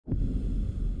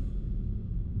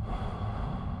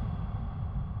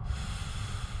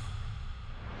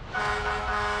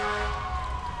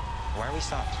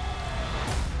stopped.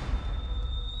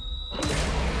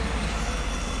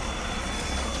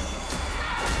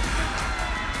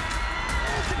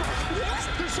 Yes,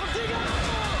 there's something up!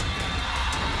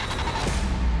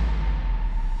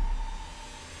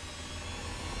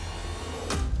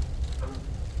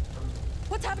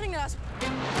 What's happening to us?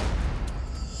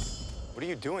 What are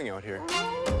you doing out here?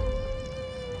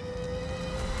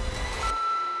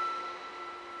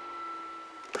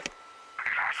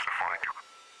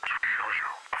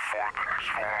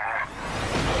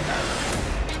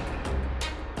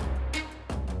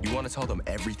 You want to tell them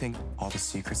everything? All the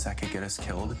secrets that could get us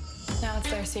killed? Now it's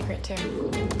their secret,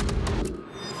 too.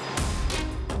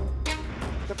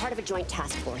 We're part of a joint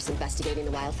task force investigating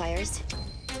the wildfires.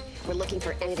 We're looking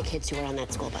for any of the kids who were on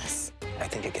that school bus. I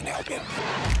think it can help you.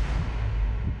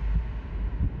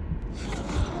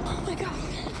 Oh, my God.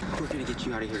 We're gonna get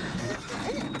you out of here.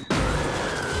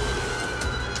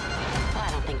 Well, I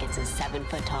don't think it's a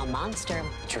 7-foot-tall monster.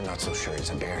 But you're not so sure he's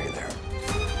a bear either.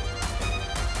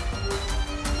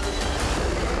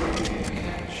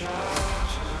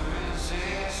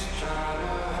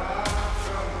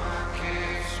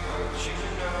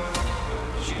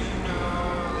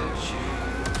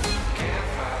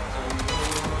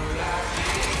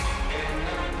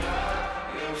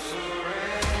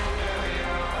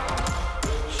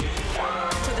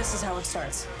 This is how it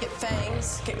starts. Get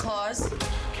fangs, get claws,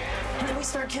 and then we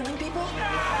start killing people?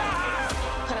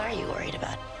 What are you worried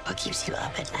about? What keeps you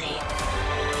up at night?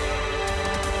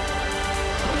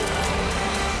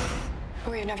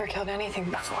 We've never killed anything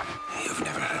before. You've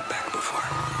never had it back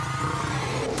before.